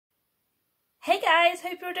Hey guys,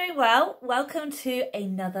 hope you're doing well. Welcome to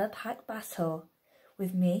another pack battle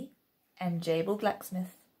with me and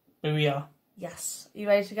Blacksmith. Here we are. Yes. You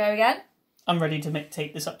ready to go again? I'm ready to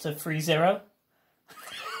take this up to 3-0.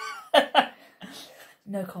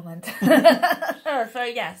 No comment. So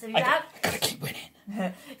yes, Gotta keep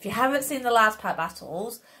winning. If you haven't seen the last pack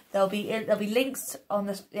battles, there'll be links on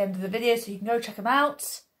the end of the video, so you can go check them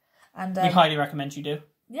out. And we highly recommend you do.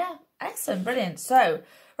 Yeah, excellent, brilliant. So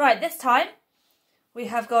right, this time we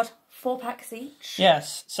have got 4 packs each.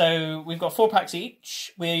 Yes, so we've got 4 packs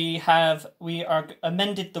each. We are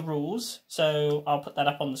amended the rules, so I'll put that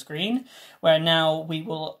up on the screen, where now we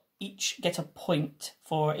will each get a point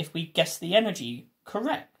for if we guess the energy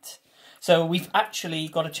correct. So we've actually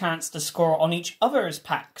got a chance to score on each other's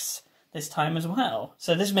packs this time as well.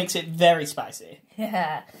 So this makes it very spicy.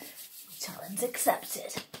 Yeah, challenge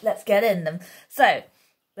accepted. Let's get in them. So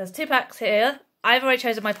there's 2 packs here. I've already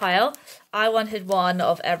chosen my pile. I wanted one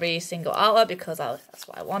of every single artwork because that's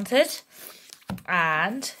what I wanted.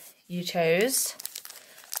 And you chose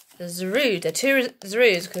the Zarude. The 2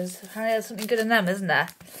 Zarudes because apparently there's something good in them, isn't there?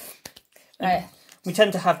 Right. We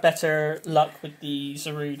tend to have better luck with the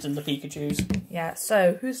Zarudes and the Pikachus. Yeah,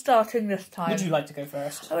 so who's starting this time? Would you like to go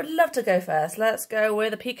first? I would love to go first. Let's go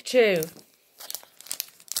with a Pikachu.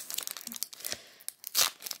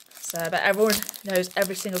 So I bet everyone knows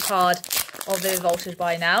every single card of the Voltage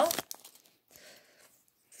by now.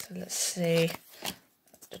 So let's see.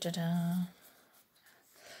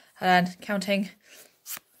 And counting.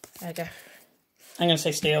 There we go. I'm going to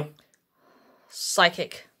say Steel.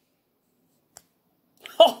 Psychic.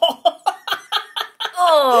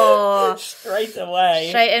 Oh! Straight away.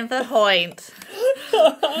 Straight in for the point.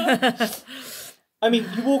 I mean,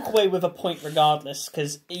 you walk away with a point regardless,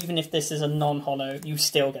 because even if this is a non-holo, you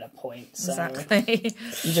still get a point. So exactly.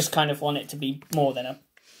 You just kind of want it to be more than a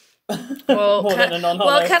well, than a non-holo.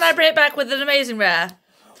 Well, can I bring it back with an amazing rare?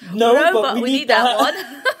 No, but we need that one.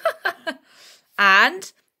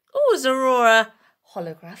 And Zorora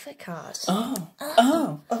holographic card.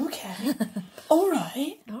 Oh, okay. All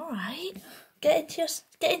right. Get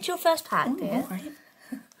into your first pack, dear. All right.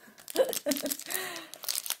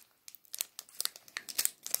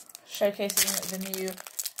 Showcasing the new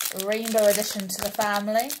rainbow addition to the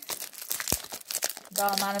family.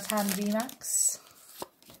 Darmanitan VMAX.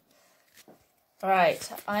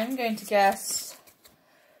 Right, I'm going to guess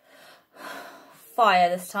fire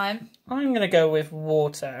this time. I'm going to go with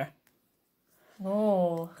water.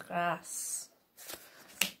 Oh, grass.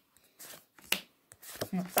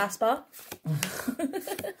 Fast bar.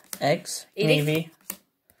 Eggs. Eevee. Navy.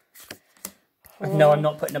 Oh. No, I'm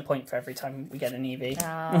not putting a point for every time we get an Eevee.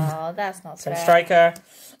 Oh, that's not So fair. Striker.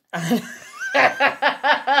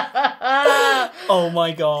 Oh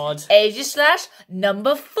my god. Aegislash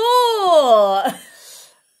number 4. Oh,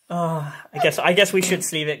 I guess we should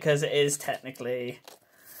sleeve it because it is technically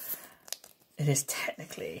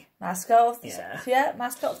Mascot of the set. Yeah,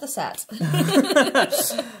 mascot of the set.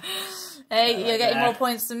 Hey, you're getting more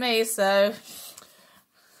points than me, so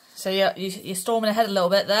you're storming ahead a little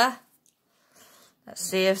bit there. Let's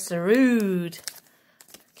see if Zarude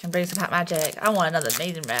can bring some pack magic. I want another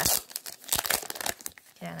amazing rare.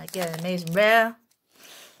 Can I get an amazing rare?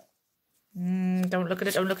 Don't look at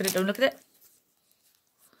it, don't look at it, don't look at it.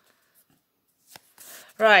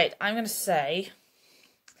 Right, I'm going to say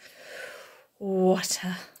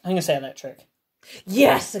water. I'm going to say electric.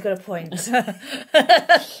 Yes, I got a point.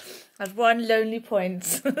 That's 1 lonely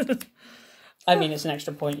point. I mean, it's an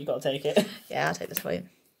extra point, you got to take it. Yeah, I'll take this point.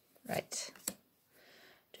 Right.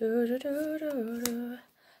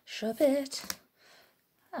 Shove it.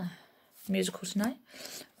 Musical tonight.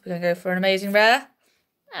 We're going to go for an amazing rare.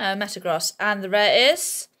 Metagross. And the rare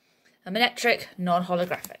is a Manectric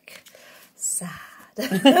non-holographic. Sad.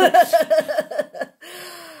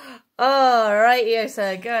 Alright,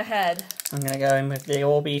 Yosa, go ahead. I'm going to go in with the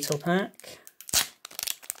Orbeetle pack.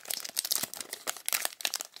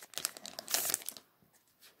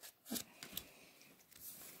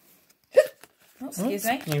 Oh, excuse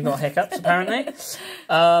me. You've got hiccups, apparently.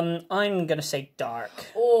 I'm going to say dark.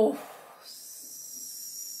 Oh.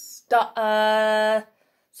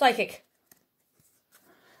 Psychic.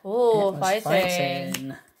 Oh,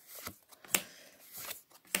 fighting.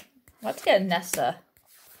 I'd like to get a Nessa.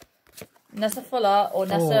 Nessa Full Art or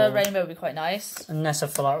Nessa Rainbow would be quite nice. A Nessa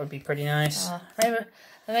Full Art would be pretty nice. Rainbow.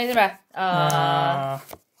 Amazing rare. Another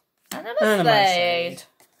Slade.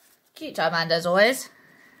 Cute Charmander as always.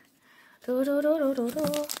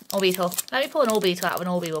 Orbeetle. Let me pull an Orbeetle out of an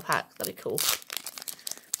Orbeetle pack. That'd be cool.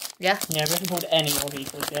 Yeah? Yeah, we haven't pulled any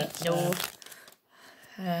Orbeetles yet. So.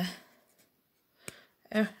 No.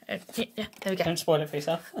 There we go. Don't spoil it for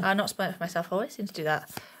yourself. I'm not spoiling it for myself. I always seem to do that.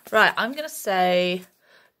 Right, I'm going to say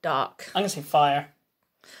dark. I'm going to say fire.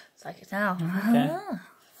 Psychic now. Okay.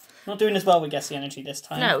 Not doing as well with Guess the Energy this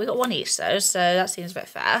time. No, we got one each though, so that seems a bit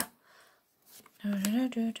fair. Oh, You're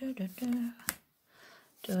going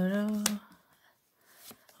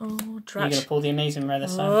to pull the Amazing Rare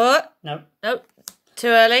this time. What? Nope. Nope. Too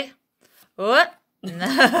early. What?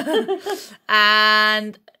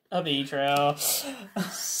 And A Beedrill.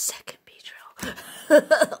 second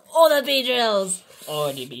Beedrill. All the Beedrills.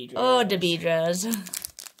 Or the Beedrill. All the Beedrills.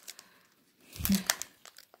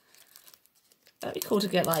 That'd be cool to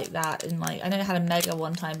get like that in like. I know I had a mega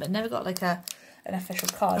one time, but never got like an official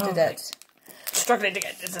card, did it? Struggling to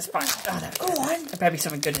get this fine. Oh, there we Go on. There better be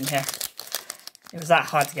something good in here. It was that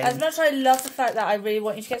hard to get. As much as I love the fact that I really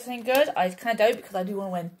want you to get something good, I kind of don't because I do want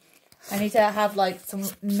to win. I need to have like some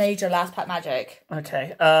major last pack magic.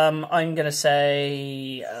 Okay. I'm gonna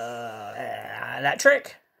say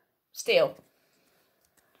electric. Steel.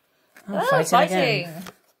 Oh, fighting again.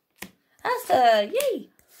 That's the yay.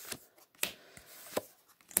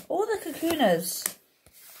 All the cocooners.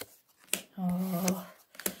 Oh.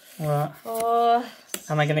 What? Oh.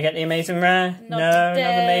 Am I gonna get the Amazing Rare? Not no, today.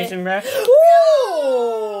 not the Amazing Rare.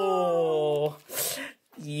 Woo!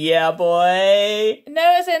 Yeah, boy.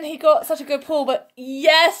 No, as in he got such a good pull, but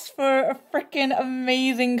yes, for a freaking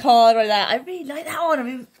amazing card right there. I really like that one. I've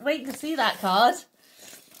been waiting to see that card.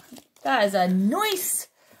 That is a nice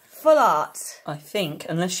full art. I think,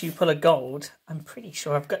 unless you pull a gold, I'm pretty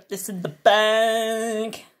sure I've got this in the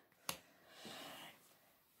bag.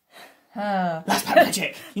 Last pack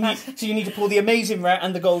magic. So you need to pull the Amazing Rare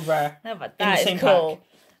and the Gold Rare. No, but in the that same is cool. pack.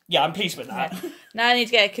 Yeah, I'm pleased with that. Yeah. Now I need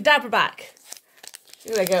to get a Kadabra back.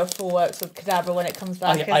 You're gonna go full works with Kadabra when it comes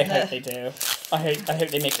back. I hope they do. I hope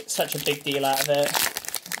they make such a big deal out of it.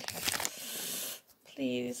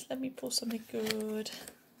 Please let me pull something good.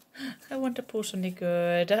 I want to pull something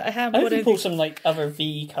good. I hope you pull some like other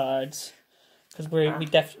V cards because we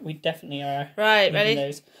definitely are. Right, ready?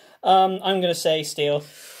 Those. I'm gonna say steel.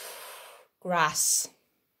 Grass.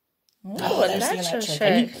 Ooh, there's the electric.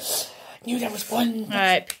 I knew there was one.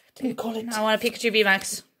 Alright. Didn't call it. I want a Pikachu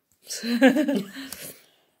VMAX.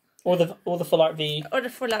 or the full art V. Or the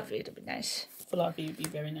full art V would be nice. Full art V would be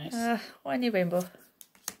very nice. Or any rainbow.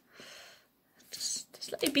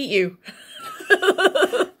 Just let me beat you.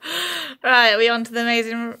 Right, are we on to the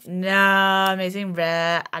amazing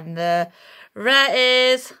rare, and the rare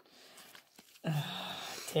is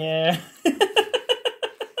dear.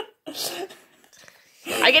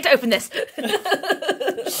 I get to open this.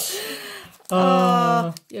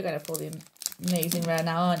 Oh, you're gonna pull the amazing rare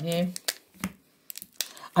now, aren't you?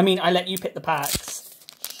 I mean, I let you pick the packs.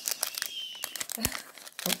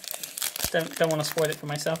 Don't want to spoil it for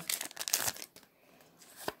myself.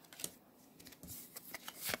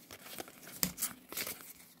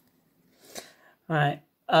 Right.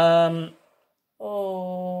 I'm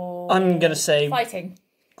gonna say fighting.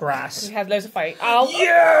 Grass. We have loads of fighting. Oh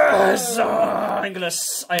yes!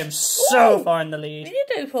 I am so far in the lead. We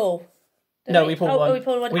did pull. No, we pulled one. Oh, we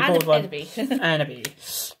pulled one. We and pulled one. And a bee. And a bee.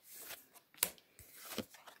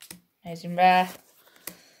 Amazing rare.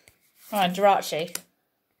 Right, Jirachi.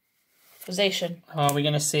 Rosation. Are we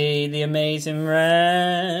going to see the Amazing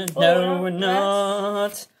Rare? No, we're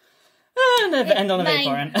not. Never end on a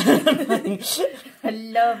Vaporeon. I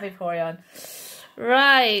love Vaporeon.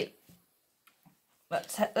 Right.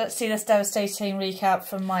 Let's see this devastating recap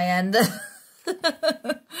from my end.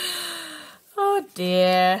 Oh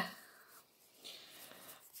dear.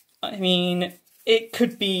 I mean, it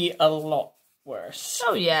could be a lot worse.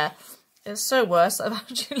 Oh yeah. It's so worse I've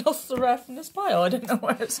actually lost the rare from this pile. I don't know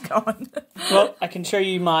where it's gone. Well, I can show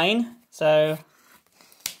you mine. So,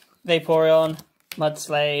 Vaporeon,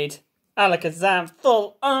 Mudslade, Alakazam,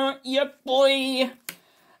 full art, yeah boy!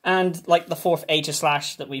 And, like, the fourth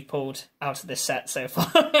Aegislash that we pulled out of this set so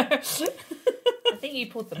far. I think you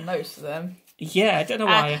pulled the most of them. Yeah, I don't know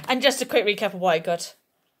why. And just a quick recap of what I got.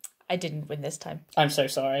 I didn't win this time. I'm so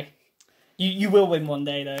sorry. You will win one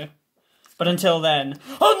day, though. But until then,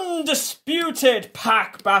 undisputed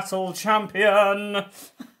pack battle champion! When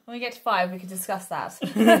we get to 5, we can discuss that.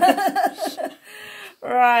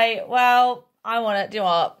 Right, well, I want to, do you know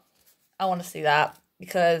what? I want to see that,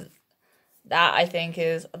 because that, I think,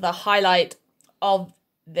 is the highlight of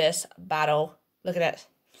this battle. Look at it.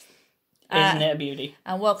 Isn't it a beauty?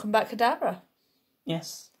 And welcome back, Kadabra.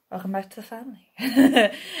 Yes. Welcome back to the family.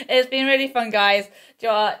 It's been really fun, guys. Do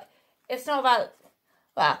you know what? It's not about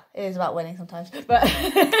Well, it is about winning sometimes, but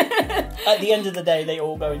at the end of the day, they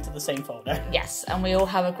all go into the same folder. Yes, and we all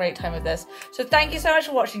have a great time with this. So thank you so much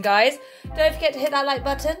for watching, guys. Don't forget to hit that like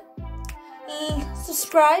button.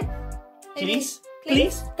 Subscribe. Maybe. Please.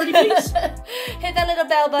 Pretty please. Hit that little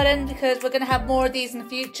bell button because we're going to have more of these in the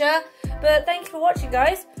future. But thank you for watching,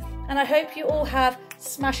 guys. And I hope you all have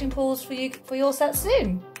smashing pulls for your set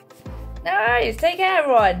soon. No worries. Take care,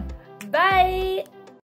 everyone. Bye.